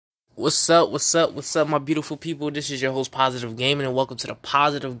What's up? What's up? What's up, my beautiful people? This is your host, Positive Gaming, and welcome to the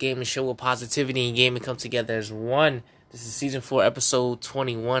Positive Gaming Show, where positivity and gaming come together as one. This is season 4, episode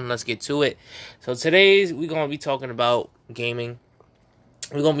 21. Let's get to it. So today we're gonna be talking about gaming.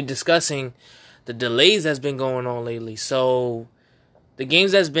 We're gonna be discussing the delays that's been going on lately. So the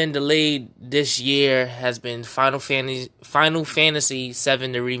games that's been delayed this year has been Final Fantasy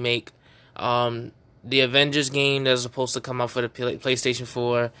VII, the remake, the Avengers game that's supposed to come out for the PlayStation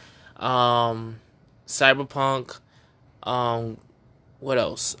 4. Cyberpunk, what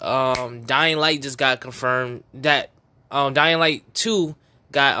else? Dying Light just got confirmed that Dying Light 2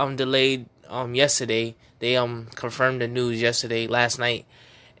 got delayed yesterday. They confirmed the news last night.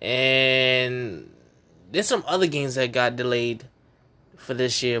 And there's some other games that got delayed for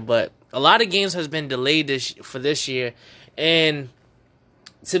this year, but a lot of games has been delayed for this year. And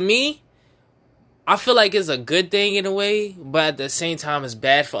to me, I feel like it's a good thing in a way, but at the same time it's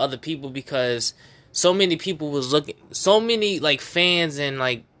bad for other people because so many people fans and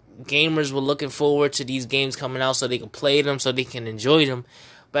like gamers were looking forward to these games coming out so they can play them, so they can enjoy them.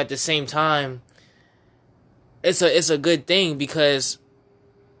 But at the same time, it's a good thing because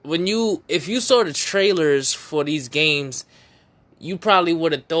if you saw the trailers for these games, you probably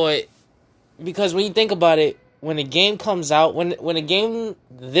would have thought, because when you think about it, when a game comes out, when a game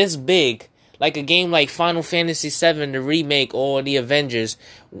this big, like a game like Final Fantasy VII, the remake, or the Avengers,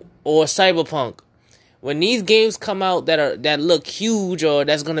 or Cyberpunk, when these games come out that look huge or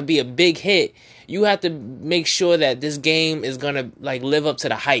that's gonna be a big hit, you have to make sure that this game is gonna like live up to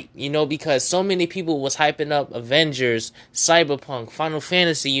the hype, because so many people was hyping up Avengers, Cyberpunk, Final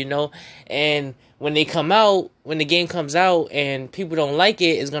Fantasy, and when the game comes out and people don't like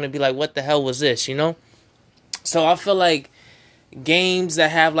it, it's gonna be like, what the hell was this, So I feel like games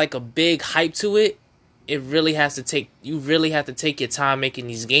that have like a big hype to it, you really have to take your time making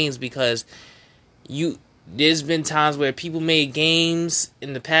these games, because there's been times where people made games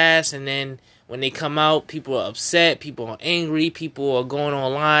in the past, and then when they come out, people are upset, people are angry, people are going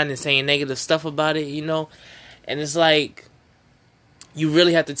online and saying negative stuff about it, and it's like, you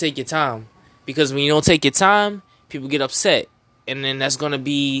really have to take your time, because when you don't take your time, people get upset, and then that's gonna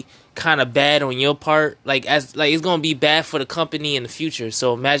be kind of bad on your part, it's gonna be bad for the company in the future.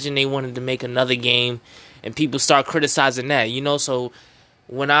 So imagine they wanted to make another game and people start criticizing that, So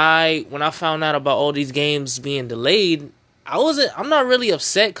when I found out about all these games being delayed, I'm not really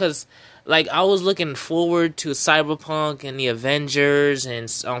upset, because I was looking forward to Cyberpunk and the Avengers and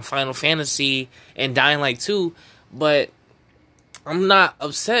Final Fantasy and Dying Light 2, but I'm not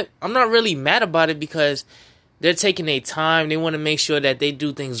upset. I'm not really mad about it, because they're taking their time. They want to make sure that they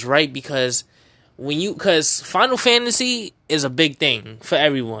do things right, because Final Fantasy is a big thing for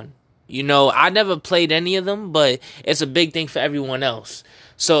everyone. I never played any of them, but it's a big thing for everyone else.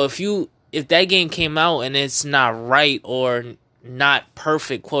 So if that game came out and it's not right or not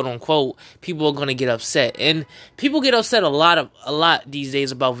perfect, quote unquote, people are gonna get upset, and people get upset a lot these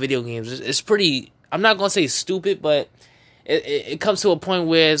days about video games. It's pretty. I'm not gonna say stupid, but it comes to a point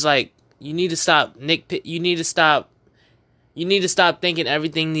where it's like, you need to stop nitpick. You need to stop thinking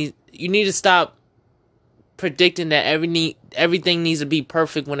everything. You need to stop predicting that everything needs to be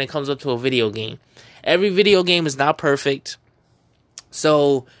perfect when it comes up to a video game. Every video game is not perfect,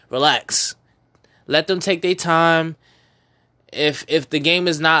 so relax. Let them take their time. If the game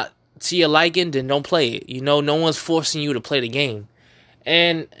is not to your liking, then don't play it. No one's forcing you to play the game.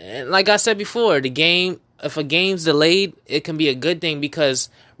 And like I said before, if a game's delayed, it can be a good thing,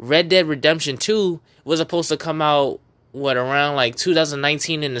 because Red Dead Redemption 2 was supposed to come out, around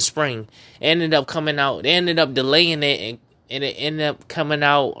 2019 in the spring. It ended up coming out. They ended up delaying it, and it ended up coming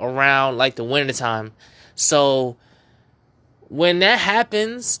out around the winter time. So when that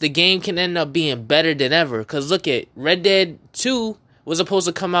happens, the game can end up being better than ever. Because look at Red Dead 2 was supposed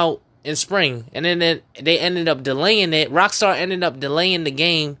to come out in spring, and then they ended up delaying it. Rockstar ended up delaying the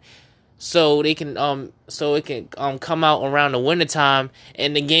game so it can come out around the wintertime,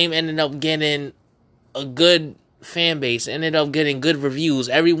 and the game ended up getting a good fan base, ended up getting good reviews.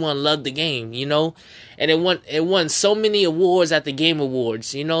 Everyone loved the game, and it won so many awards at the Game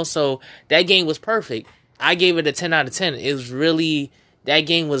Awards, so that game was perfect. I gave it a 10 out of 10. That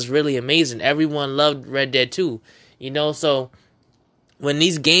game was really amazing. Everyone loved Red Dead 2, so when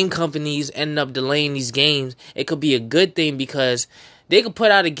these game companies end up delaying these games, it could be a good thing, because they could put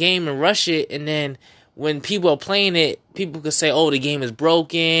out a game and rush it, and then when people are playing it, people could say, oh, the game is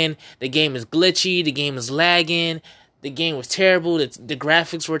broken, the game is glitchy, the game is lagging, the game was terrible, the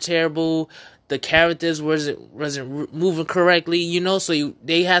graphics were terrible, the characters wasn't moving correctly, so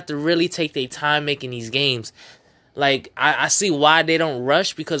they have to really take their time making these games. Like, I see why they don't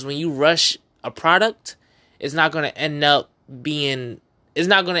rush, because when you rush a product, it's not going to end up it's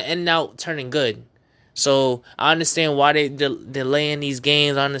not going to end out turning good. So I understand why they delaying these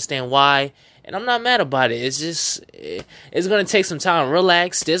games. I understand why, and I'm not mad about it. It's just it's going to take some time.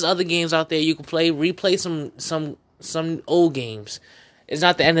 Relax. There's other games out there you can play. Replay some old games. It's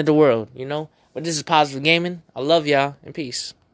not the end of the world, you know. But this is Positive Gaming. I love y'all, and peace.